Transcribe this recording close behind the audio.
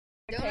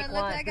Don't it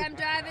look like I'm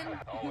driving?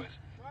 Always.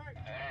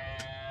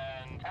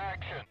 And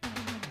action.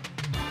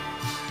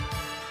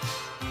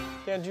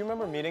 Dan, do you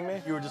remember meeting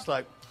me? You were just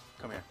like,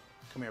 come here,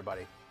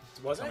 buddy.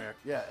 Was Come I? here.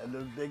 Yeah, and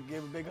then they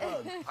gave a big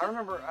hug. I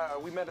remember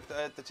we met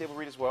at the table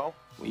read as well.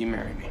 Will you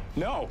marry me?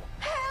 No.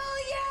 Hell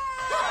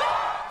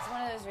yeah! It's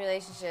one of those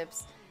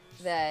relationships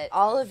that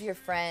all of your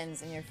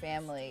friends and your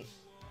family,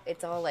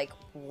 it's all like,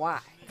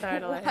 why?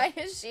 Totally. Why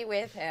is she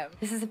with him?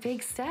 This is a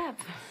big step,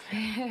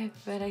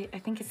 but I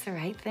think it's the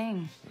right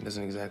thing. It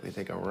doesn't exactly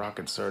take a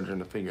rocket surgeon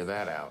to figure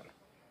that out.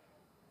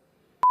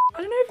 I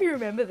don't know if you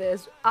remember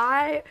this.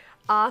 I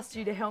asked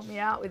you to help me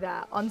out with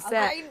that on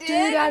set. I did.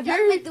 Dude, have I'm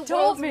you like the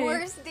told world's me?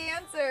 worst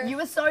dancer. You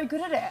were so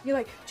good at it. You're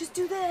like, just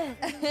do this.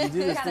 You do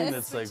this thing Gotta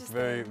that's like switch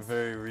very, things.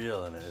 very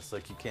real in it. It's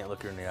like you can't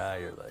look her in the eye.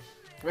 You're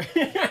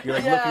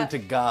like looking to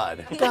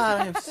God.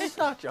 God, I'm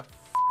such a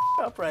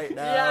up right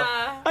now.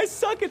 Yeah. I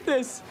suck at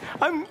this.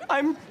 I don't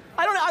know.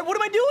 What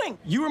am I doing?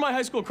 You were my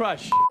high school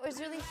crush. It was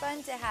really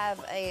fun to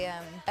have a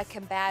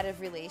combative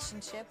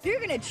relationship. You're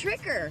gonna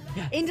trick her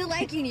into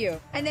liking you,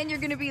 and then you're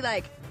gonna be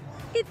like,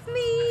 it's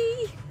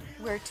me.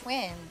 We're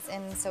twins,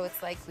 and so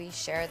it's like we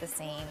share the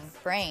same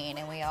brain,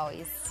 and we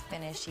always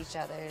finish each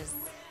other's.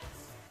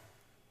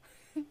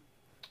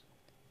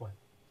 What?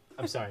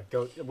 I'm sorry.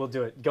 Go. We'll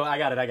do it. Go. I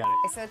got it.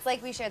 So it's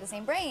like we share the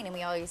same brain, and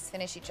we always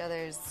finish each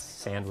other's.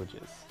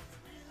 Sandwiches.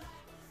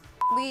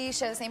 We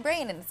share the same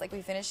brain, and it's like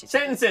we finish each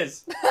other's.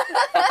 Sentences.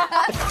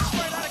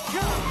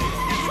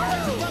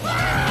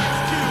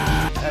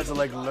 Had to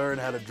like learn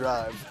how to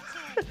drive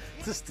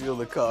to steal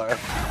the car.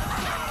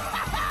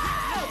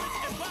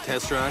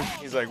 Test drive.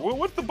 He's like, well,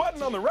 what's the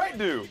button on the right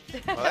do?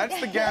 Well,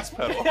 that's the gas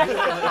pedal.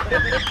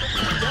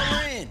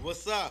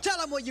 What's up? Tell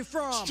him where you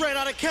from. Straight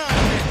out of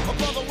Compton. A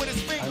brother with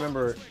his I finger.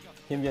 remember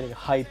him getting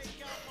hyped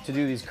to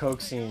do these coke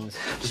scenes.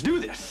 Let's do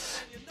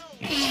this.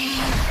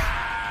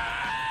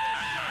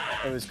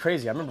 It was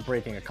crazy. I remember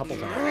breaking a couple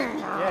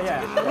times.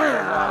 Yeah.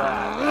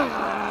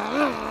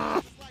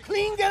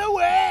 Clean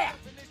getaway.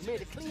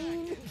 Made a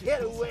clean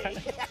getaway.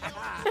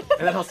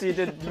 And then also you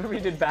did. Remember you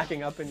did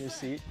backing up in your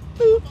seat?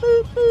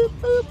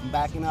 I'm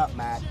backing up,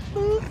 Matt.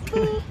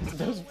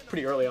 That was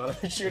pretty early on in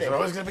the shooting. It's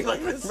always gonna be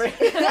like this.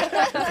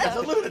 It's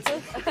a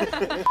lunatic.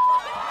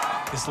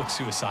 This looks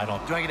suicidal.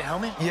 Do I get a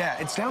helmet? Yeah,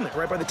 it's down there,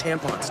 right by the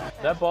tampons.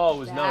 That ball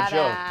was no Ta-da.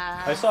 joke.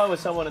 I saw it with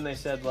someone and they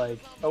said like,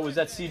 oh, was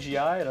that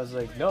CGI? And I was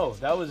like, no,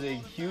 that was a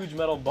huge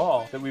metal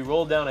ball that we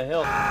rolled down a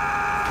hill.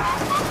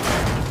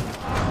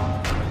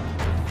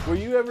 Were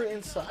you ever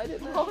inside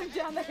it? Rolling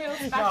down the hill.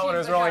 Not when it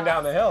was rolling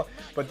down the hill.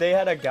 But they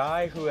had a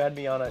guy who had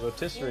me on a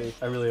rotisserie.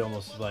 I really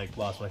almost like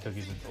lost my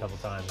cookies a couple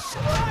times.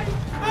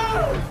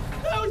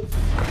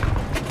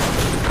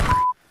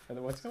 And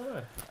then what's going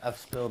on? I've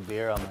spilled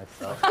beer on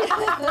myself. Being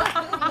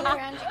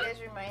around you guys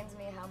reminds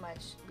me how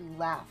much we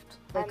laughed.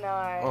 I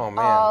know. Oh,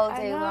 man. All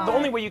day long. The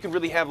only way you can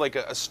really have like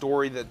a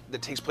story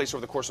that takes place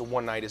over the course of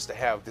one night is to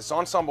have this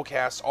ensemble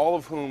cast, all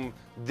of whom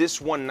this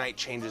one night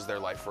changes their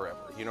life forever.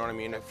 You know what I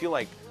mean? I feel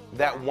like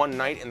that one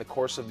night in the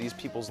course of these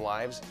people's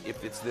lives,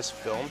 if it's this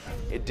film,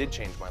 it did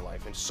change my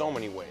life in so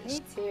many ways.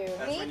 Me too.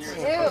 Me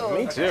too.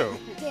 Me too.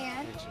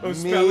 Dan.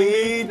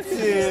 Me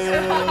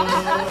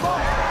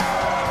too.